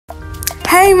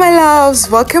Hey my loves,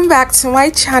 welcome back to my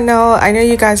channel. I know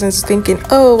you guys are thinking,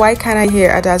 oh, why can't I hear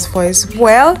Ada's voice?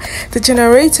 Well, the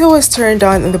generator was turned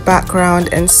on in the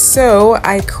background and so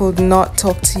I could not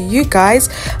talk to you guys.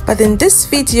 But in this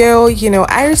video,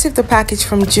 I received the package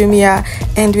from Jumia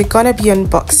and we're gonna be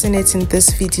unboxing it in this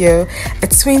video. A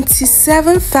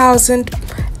 27,000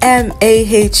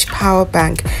 mAh power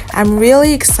bank. I'm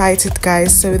really excited,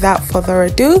 guys, so without further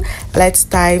ado, let's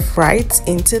dive right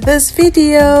into this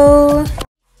video.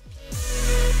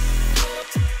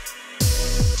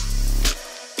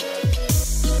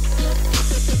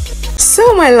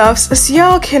 So my loves, as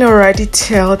y'all can already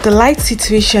tell, the light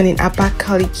situation in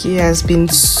Abakaliki has been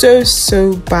so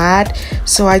bad,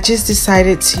 so I just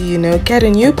decided to get a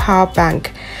new power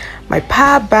bank. My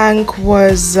power bank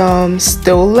was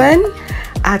stolen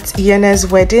at Iana's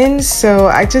wedding, so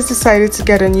I just decided to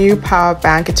get a new power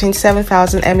bank, a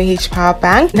 27,000 mAh power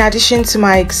bank, in addition to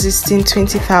my existing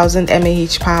 20,000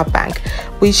 mAh power bank,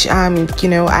 which I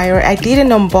did an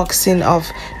unboxing of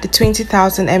the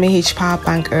 20,000 mAh power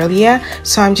bank earlier,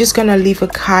 so I'm just gonna leave a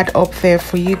card up there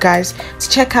for you guys to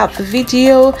check out the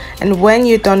video, and when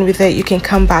you're done with it you can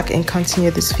come back and continue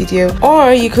this video,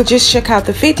 or you could just check out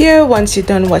the video once you're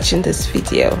done watching this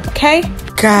video. Okay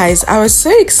guys, I was so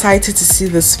excited to see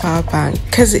this power bank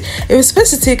because it was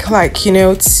supposed to take like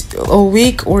a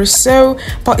week or so,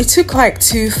 but it took like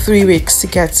 2-3 weeks to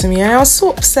get to me, and I was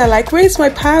so upset, like, where's my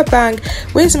power bank,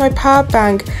 where's my power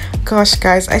bank? Gosh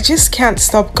guys, I just can't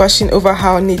stop gushing over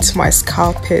how neat my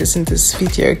scalp is in this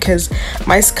video, because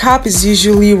my scalp is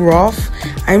usually rough.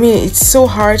 I mean, it's so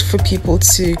hard for people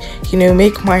to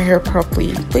make my hair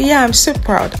properly, but yeah, I'm so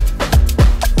proud.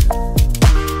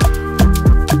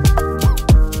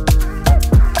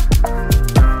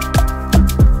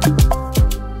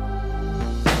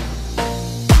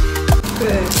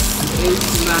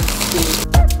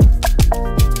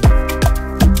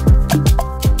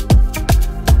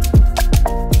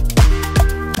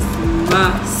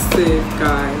 Massive,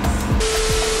 guys.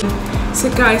 So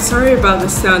guys, sorry about the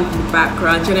sound in the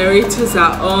background. Generators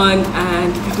are on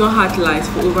and we've not had lights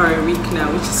for over a week now,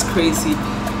 which is crazy,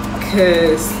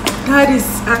 because that is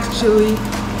actually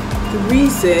the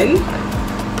reason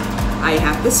I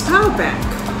have this power bank,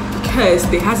 because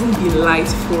there hasn't been light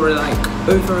for like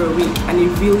over a week and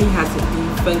it really hasn't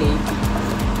been funny.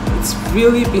 It's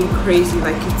really been crazy,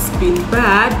 like it's been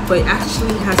bad, but it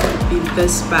actually hasn't been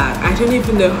this bad. I don't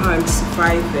even know how I'm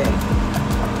surviving. I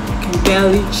can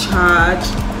barely charge.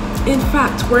 In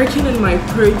fact, working on my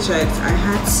project, I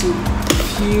had to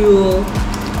fuel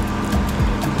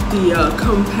the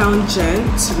compound gen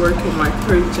to work on my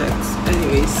project.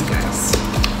 Anyways guys,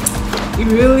 it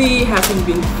really hasn't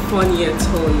been funny at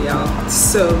all, y'all.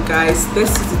 So guys,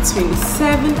 this is a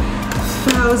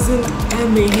 27,000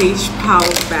 mAh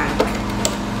power bank.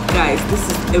 Guys, this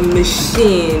is a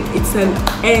machine. It's an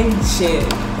engine.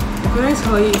 When I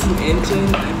tell you it's an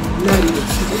engine, I'm not even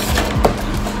kidding.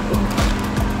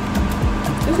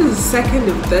 This is the second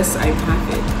of this I'm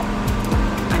having.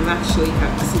 I'm actually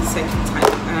having this is the second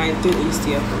time, and I don't use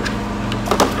the other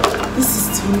one. This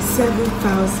is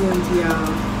 27,000,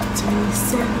 y'all.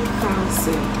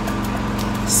 27,000.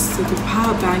 So the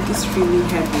power bank is really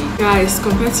heavy, guys,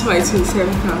 compared to my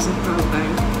 27,000 power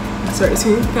bank. Sorry,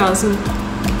 20,000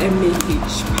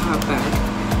 mAh power bank,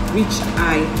 which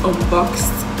I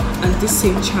unboxed on this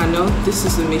same channel. This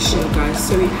is the machine, guys.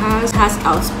 So it has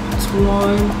output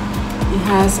 1, it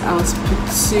has output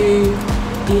 2,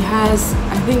 it has,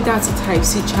 I think that's a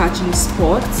Type-C charging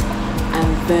spot, and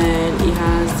then it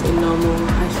has a normal,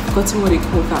 I've forgotten what they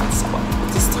call that spot,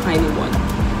 this tiny one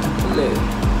below.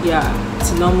 Yeah,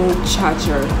 it's a normal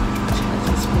charger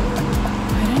spot.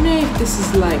 I don't know if this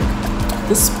is like,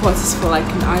 this spot is for like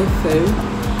an iPhone.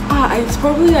 It's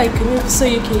probably like, so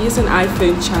you can use an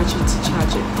iPhone charger to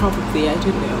charge it, probably, I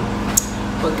don't know.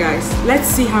 But guys, let's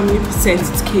see how many percent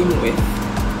it came with.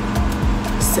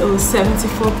 So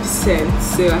 74%,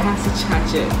 so I have to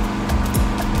charge it.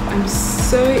 I'm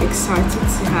so excited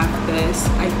to have this.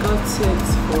 I got it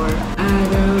for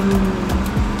at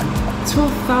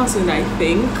 12,000, I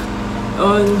think,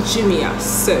 on Jumia.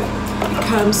 So it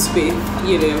comes with a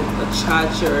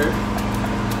charger,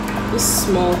 a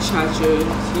small charger.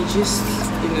 You just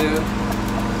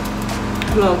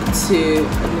plug to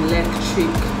an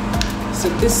electric, so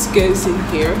this goes in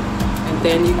here and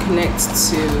then you connect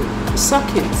to a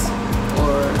socket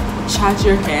or a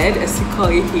charger head, as you call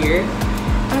it here,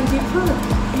 and you plug,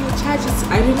 it charges.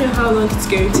 I don't know how long it's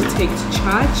going to take to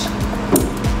charge,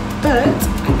 but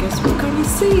I guess we're gonna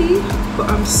see. But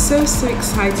I'm so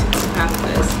excited to have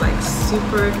this, like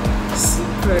super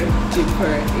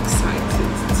duper excited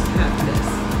to have this.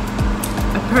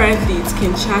 apparently it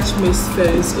can charge most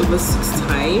phones over 6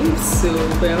 times, so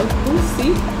well, we'll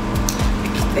see.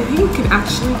 I think it can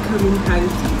actually come in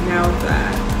handy now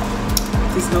that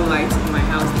there's no light in my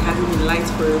house. It hasn't been light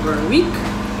for over a week,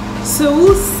 so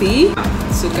we'll see.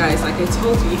 So guys, like I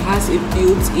told you, it has a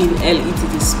built-in LED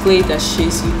display that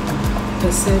shows you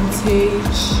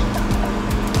percentage.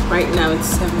 Right now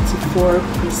it's 74%.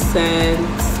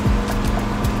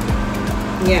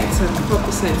 Yeah, it's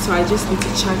 74%, so I just need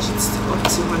to charge it up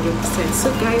to 100%.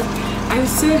 So guys, I'm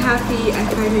so happy I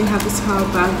finally have this power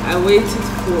bank. I waited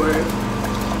for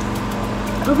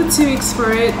over 2 weeks for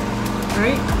it,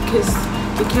 right? Because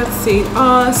they kept saying,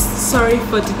 oh, sorry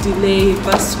for the delay,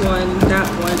 this one, that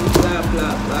one, blah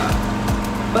blah blah.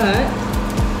 But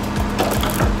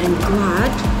I'm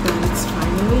glad that it's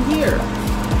finally here.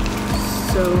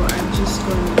 So I'm just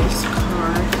going to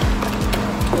discard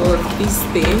all of these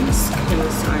things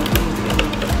because I need them.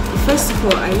 First of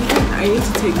all, I need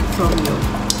to take a thumbnail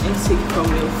and take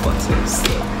thumbnail photos.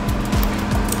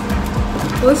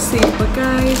 We'll see, but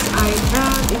guys, I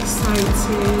am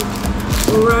excited.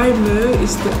 Oraimo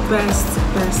is the best.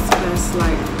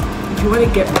 Like, if you want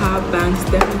to get power banks,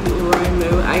 definitely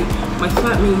Oraimo. My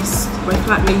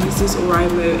flatmate uses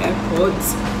Oraimo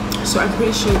AirPods, so I'm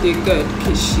pretty sure they're good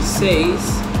because she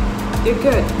says they're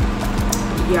good.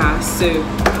 Yeah, so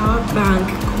power bank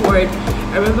cord.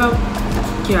 I remember,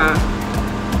 yeah,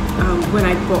 when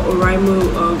I bought Oraimo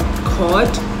cord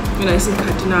when I was in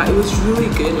Kaduna, it was really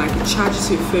good. Like, it charges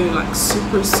your phone like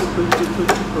super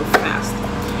duper fast.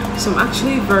 So I'm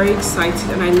actually very excited,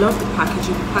 and I love the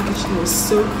packaging. The packaging was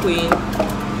so clean,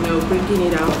 you know, bringing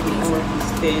it out with all of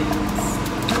these things.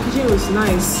 The packaging was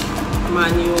nice,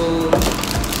 manual,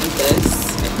 and this.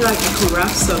 I feel like I could wrap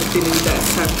something in this,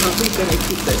 so I'm probably gonna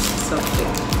keep this in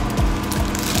something.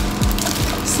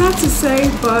 Sad to say,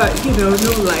 but you know,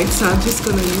 no light, so I'm just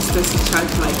gonna use this to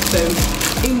charge my phone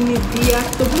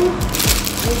immediately.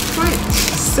 It's fine.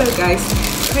 So guys,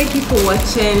 thank you for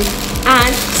watching,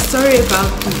 and sorry about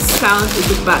the sound in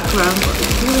the background, but if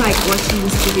you like watching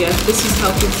this video, if this is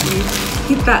helping you,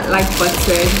 hit that like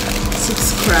button,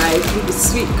 subscribe, leave a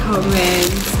sweet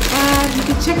comment, and you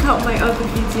can check out my other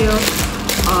video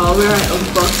where I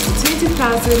unboxed the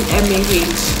 20,000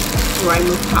 mAh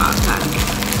Oraimo power pack.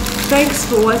 Thanks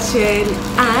for watching,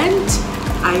 and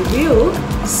I will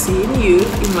see you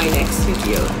in my next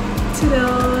video.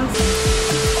 Ta-da!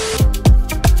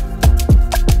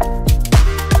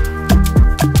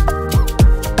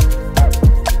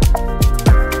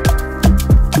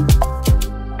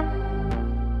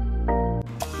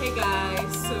 Hey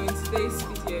guys, so in today's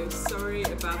video, sorry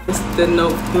about the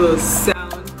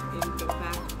sound